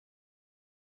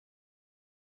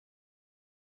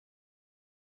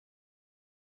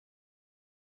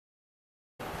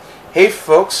Hey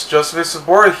folks, Joseph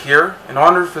Sobora here. In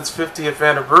honor of its 50th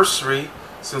anniversary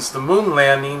since the moon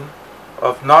landing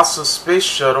of NASA's space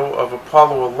shuttle of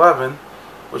Apollo 11,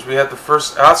 which we had the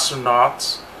first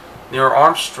astronauts, Neil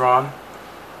Armstrong,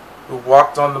 who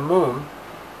walked on the moon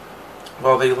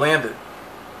while they landed.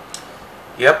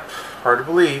 Yep, hard to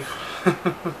believe.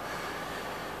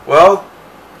 Well,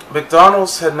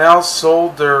 McDonald's had now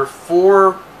sold their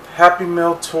 4 Happy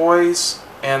Meal toys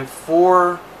and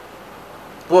 4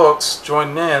 books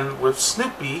joined in with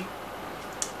Snoopy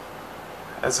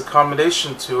as a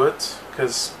combination to it,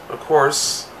 because of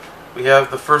course we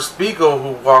have the first beagle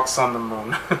who walks on the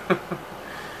moon.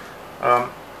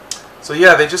 So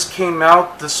yeah, they just came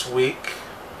out this week.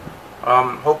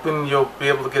 Hoping you'll be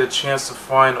able to get a chance to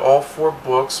find all 4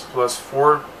 books plus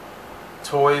 4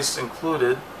 toys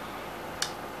included,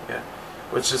 yeah,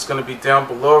 which is going to be down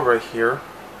below right here,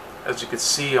 as you can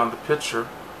see on the picture.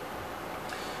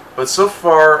 But so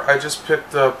far I just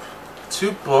picked up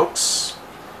 2 books.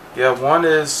 Yeah, one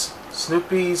is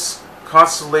Snoopy's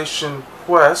Constellation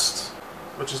Quest,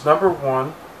 which is number 1,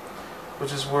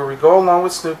 which is where we go along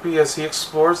with Snoopy as he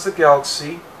explores the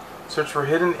galaxy, search for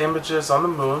hidden images on the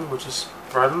moon, which is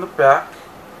right on the back,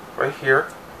 right here,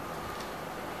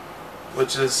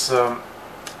 which is where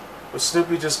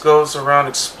Snoopy just goes around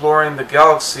exploring the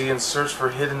galaxy and search for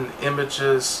hidden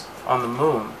images on the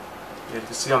moon. Yeah, you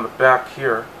can see on the back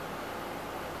here.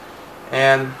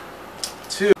 And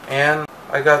 2, and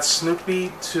I got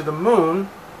Snoopy to the Moon,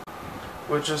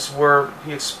 which is where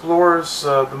he explores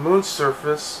the moon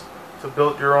surface to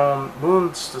build your own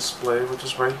moon's display, which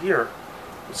is right here,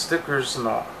 with stickers and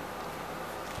all.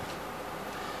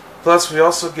 Plus we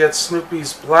also get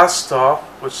Snoopy's Blast Off,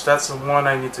 which that's the one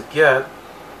I need to get,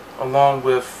 along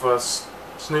with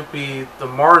Snoopy the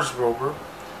Mars rover.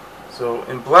 So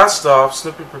in Blast Off,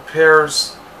 Snoopy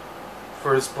prepares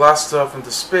for his blast off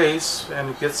into space, and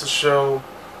he gets to show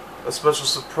a special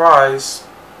surprise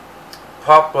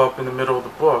pop up in the middle of the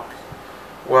book.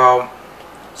 While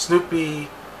Snoopy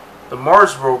the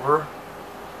Mars rover,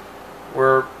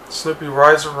 where Snoopy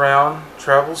rides around,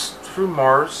 travels through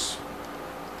Mars,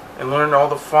 and learn all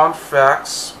the fun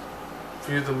facts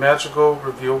through the magical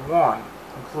reveal wand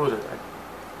included.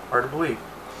 Hard to believe.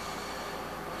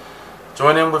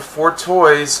 Join in with 4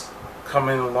 toys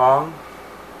coming along.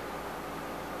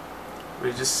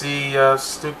 We just see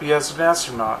Snoopy as an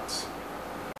astronaut.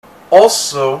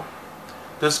 Also,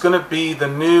 there's going to be the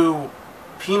new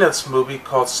Peanuts movie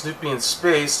called Snoopy in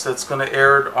Space that's going to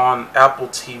air on Apple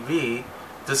TV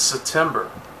this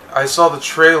September. I saw the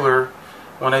trailer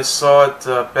when I saw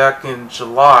it back in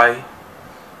July,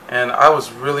 and I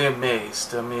was really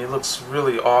amazed. I mean, it looks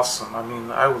really awesome. I mean,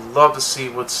 I would love to see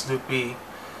what Snoopy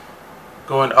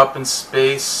going up in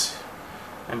space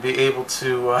and be able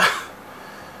to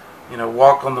you know,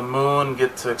 walk on the moon,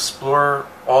 get to explore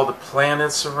all the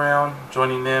planets around,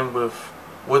 joining in with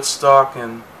Woodstock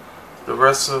and the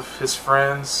rest of his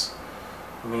friends.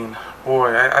 I mean,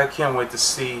 boy, I can't wait to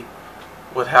see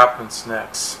what happens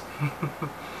next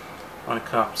when it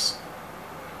comes.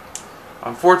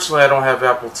 Unfortunately, I don't have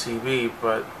Apple TV,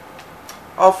 but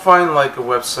I'll find like a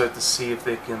website to see if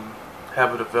they can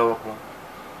have it available.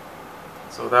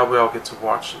 So that way I'll get to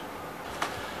watch it.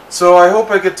 So I hope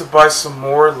I get to buy some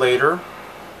more later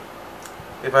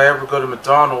if I ever go to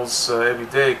McDonald's every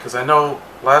day, because I know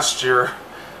last year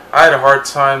I had a hard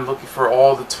time looking for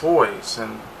all the toys,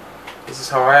 and this is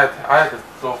how I had to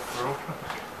go through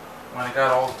when I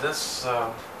got all this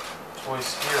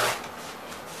toys here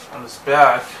on this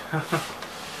bag.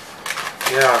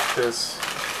 Yeah, because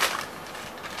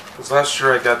last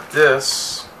year I got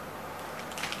this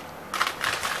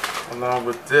along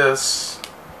with this.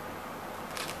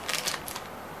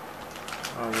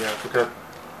 Oh yeah, I forgot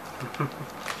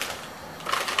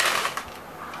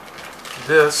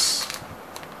this.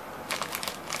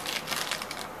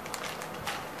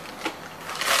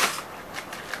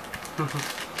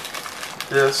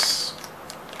 This.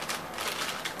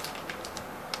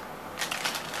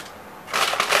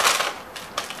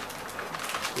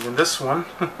 Even this one.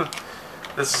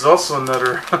 This is also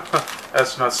another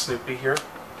astronaut Snoopy here.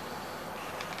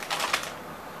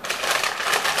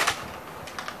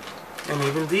 And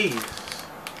even these,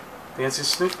 fancy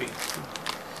Snoopy.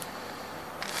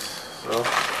 So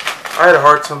I had a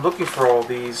hard time looking for all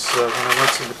these when I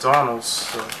went to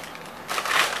McDonald's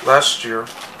last year,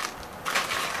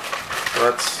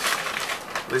 but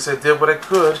at least I did what I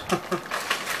could.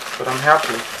 But I'm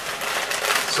happy.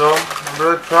 So I'm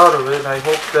really proud of it, and I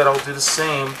hope that I'll do the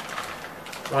same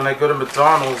when I go to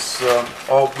McDonald's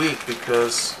all week,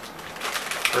 because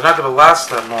they're not going to last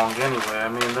that long anyway. I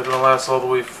mean, they're going to last all the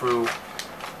way through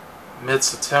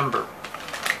mid-September.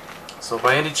 So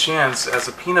by any chance, as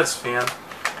a Peanuts fan,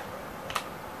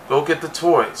 go get the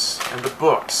toys and the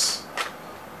books.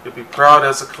 You'll be proud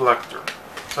as a collector.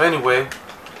 So anyway,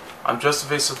 I'm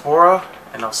Sobora,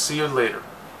 and I'll see you later.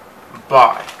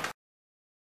 Bye.